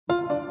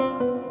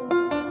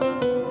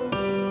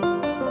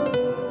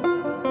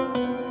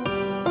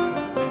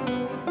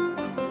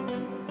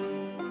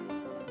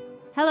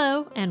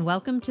and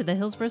welcome to the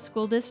Hillsborough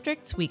School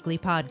District's weekly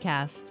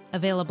podcast,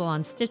 available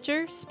on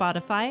Stitcher,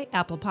 Spotify,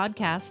 Apple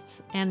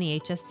Podcasts, and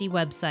the HSD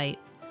website.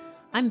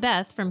 I'm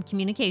Beth from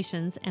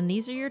Communications, and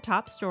these are your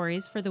top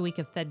stories for the week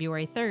of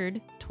February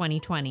 3rd,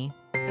 2020.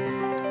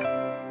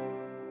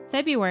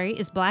 February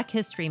is Black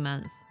History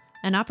Month,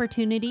 an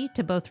opportunity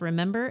to both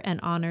remember and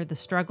honor the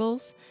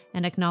struggles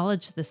and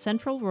acknowledge the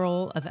central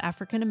role of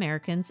African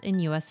Americans in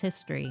U.S.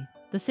 history.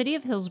 The City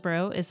of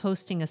Hillsborough is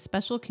hosting a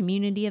special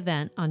community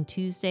event on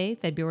Tuesday,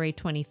 February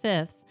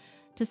 25th,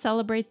 to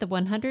celebrate the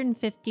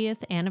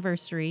 150th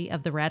anniversary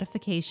of the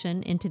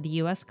ratification into the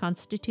U.S.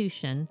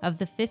 Constitution of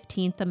the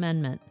 15th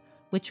Amendment,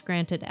 which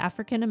granted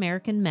African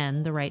American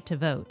men the right to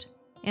vote.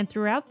 And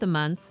throughout the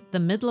month, the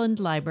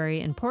Midland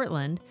Library in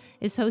Portland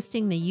is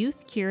hosting the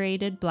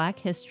youth-curated Black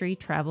History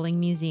Traveling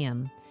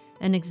Museum,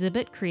 an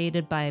exhibit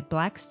created by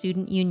Black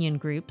student union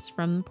groups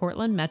from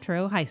Portland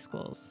Metro high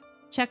schools.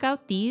 Check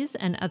out these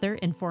and other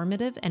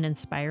informative and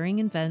inspiring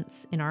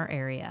events in our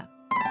area.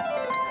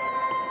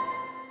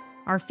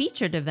 Our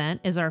featured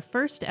event is our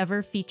first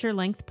ever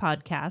feature-length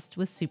podcast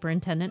with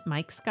Superintendent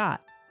Mike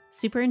Scott.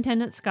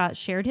 Superintendent Scott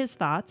shared his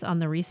thoughts on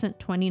the recent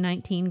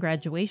 2019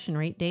 graduation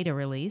rate data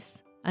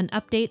release, an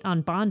update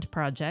on bond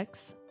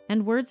projects,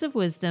 and words of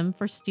wisdom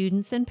for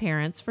students and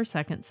parents for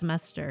second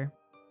semester.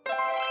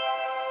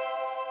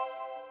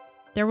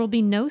 There will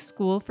be no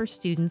school for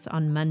students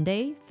on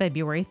Monday,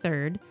 February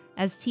 3rd,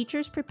 as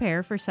teachers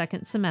prepare for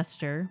second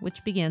semester,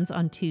 which begins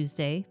on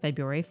Tuesday,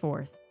 February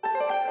 4th.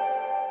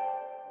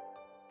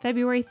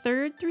 February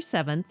 3rd through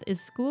 7th is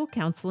School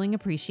Counseling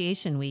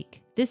Appreciation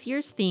Week. This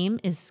year's theme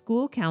is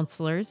School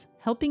Counselors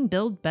Helping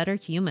Build Better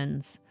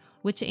Humans,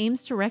 which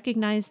aims to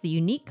recognize the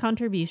unique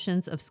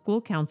contributions of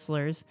school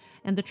counselors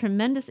and the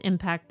tremendous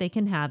impact they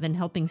can have in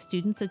helping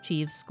students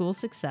achieve school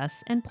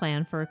success and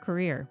plan for a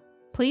career.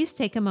 Please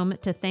take a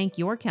moment to thank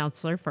your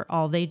counselor for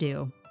all they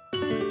do.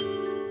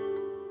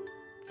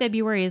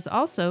 February is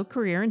also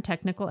Career and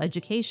Technical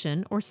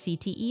Education, or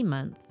CTE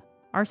Month.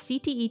 Our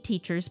CTE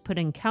teachers put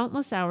in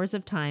countless hours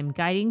of time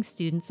guiding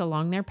students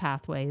along their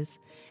pathways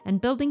and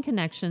building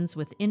connections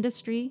with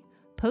industry,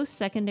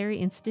 post-secondary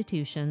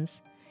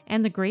institutions,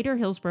 and the greater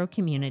Hillsborough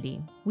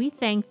community. We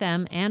thank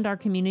them and our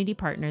community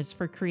partners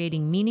for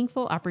creating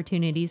meaningful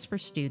opportunities for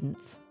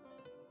students.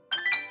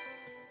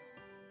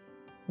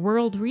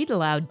 World Read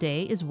Aloud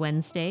Day is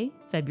Wednesday,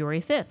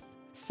 February 5th.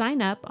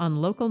 Sign up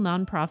on local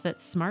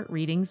nonprofit Smart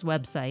Reading's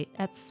website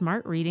at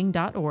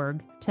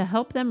smartreading.org to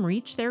help them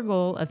reach their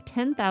goal of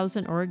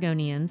 10,000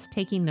 Oregonians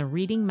taking the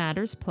Reading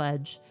Matters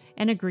Pledge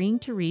and agreeing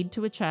to read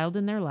to a child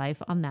in their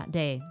life on that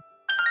day.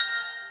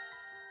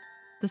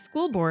 The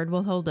school board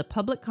will hold a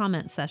public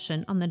comment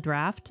session on the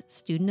draft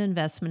Student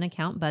Investment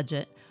Account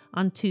budget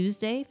on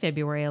Tuesday,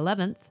 February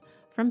 11th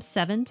from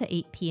 7 to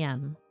 8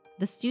 p.m.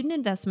 The Student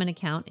Investment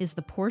Account is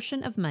the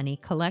portion of money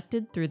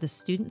collected through the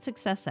Student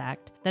Success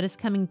Act that is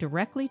coming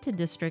directly to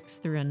districts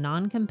through a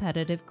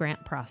non-competitive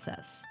grant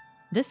process.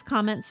 This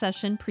comment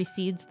session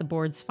precedes the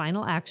board's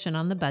final action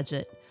on the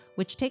budget,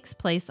 which takes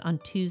place on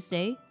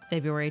Tuesday,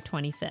 February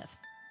 25th.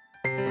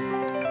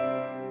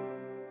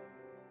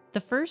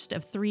 The first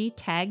of 3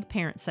 TAG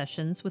parent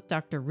sessions with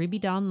Dr. Ruby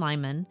Dawn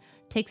Lyman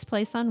takes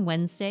place on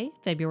Wednesday,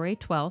 February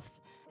 12th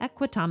at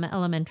Quatama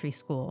Elementary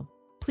School.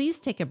 Please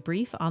take a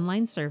brief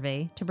online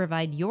survey to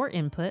provide your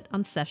input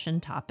on session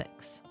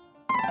topics.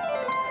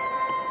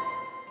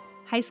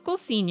 High school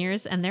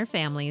seniors and their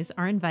families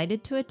are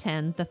invited to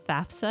attend the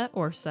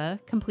FAFSA-ORSA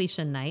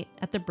completion night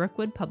at the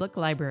Brookwood Public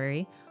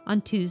Library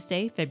on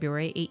Tuesday,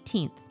 February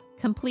 18th.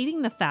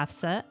 Completing the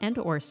FAFSA and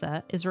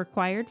ORSA is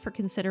required for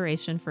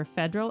consideration for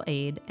federal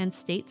aid and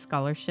state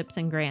scholarships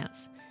and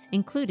grants,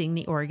 including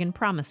the Oregon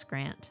Promise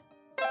Grant.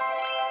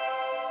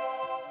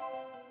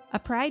 A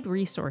Pride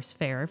Resource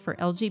Fair for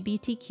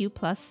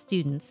LGBTQ+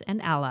 students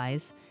and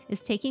allies is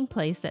taking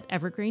place at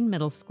Evergreen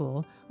Middle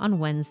School on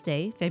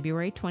Wednesday,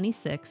 February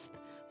 26th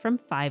from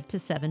 5 to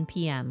 7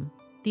 p.m.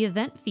 The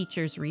event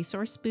features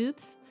resource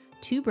booths,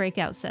 2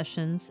 breakout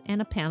sessions,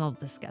 and a panel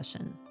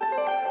discussion.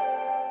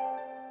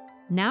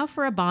 Now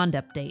for a bond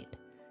update.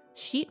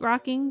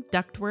 Sheetrocking,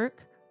 ductwork,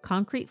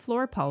 concrete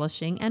floor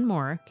polishing, and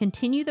more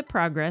continue the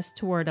progress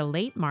toward a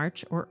late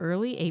March or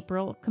early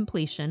April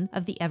completion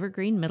of the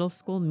Evergreen Middle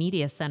School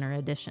Media Center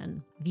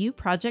addition. View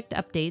project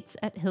updates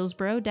at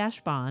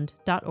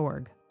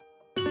hillsborough-bond.org.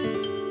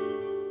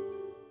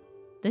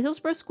 The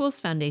Hillsborough Schools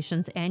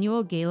Foundation's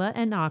annual gala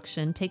and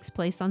auction takes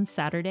place on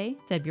Saturday,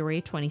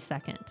 February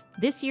 22nd.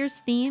 This year's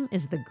theme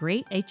is the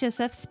Great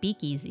HSF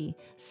Speakeasy,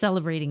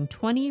 celebrating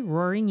 20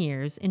 roaring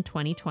years in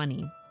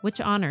 2020. Which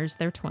honors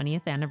their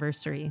 20th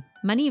anniversary.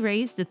 Money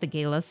raised at the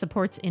gala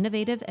supports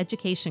innovative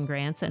education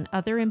grants and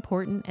other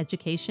important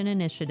education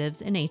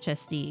initiatives in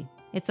HSD.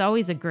 It's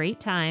always a great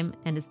time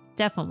and it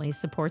definitely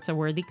supports a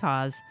worthy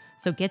cause,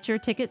 so get your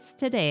tickets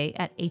today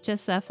at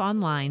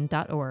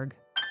hsfonline.org.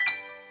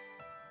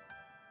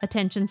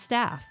 Attention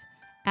staff.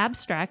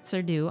 Abstracts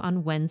are due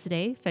on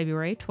Wednesday,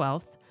 February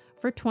 12th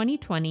for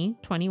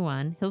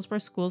 2020-21 Hillsborough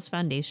Schools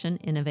Foundation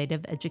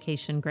Innovative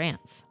Education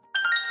Grants.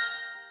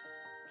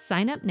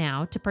 Sign up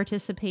now to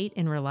participate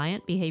in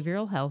Reliant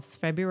Behavioral Health's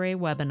February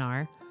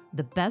webinar,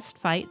 The Best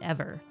Fight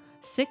Ever: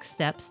 6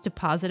 Steps to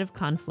Positive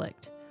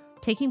Conflict,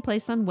 taking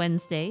place on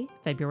Wednesday,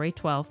 February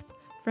 12th,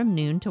 from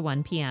noon to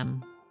 1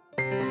 p.m.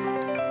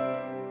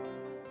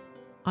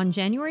 On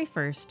January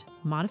 1st,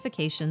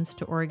 modifications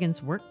to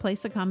Oregon's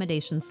workplace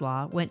accommodations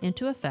law went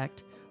into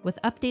effect with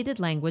updated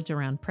language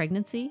around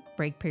pregnancy,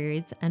 break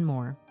periods, and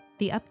more.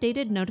 The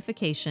updated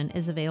notification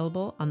is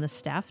available on the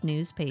staff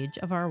news page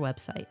of our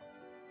website.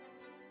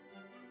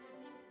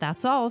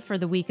 That's all for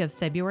the week of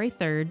February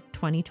 3rd,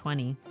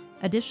 2020.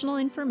 Additional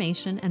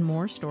information and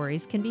more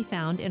stories can be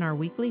found in our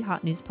weekly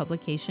hot news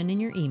publication in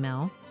your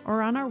email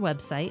or on our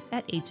website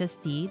at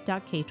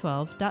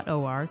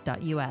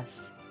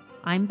hsd.k12.or.us.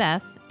 I'm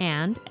Beth,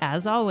 and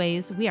as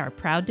always, we are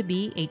proud to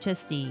be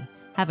HSD.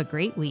 Have a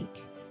great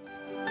week.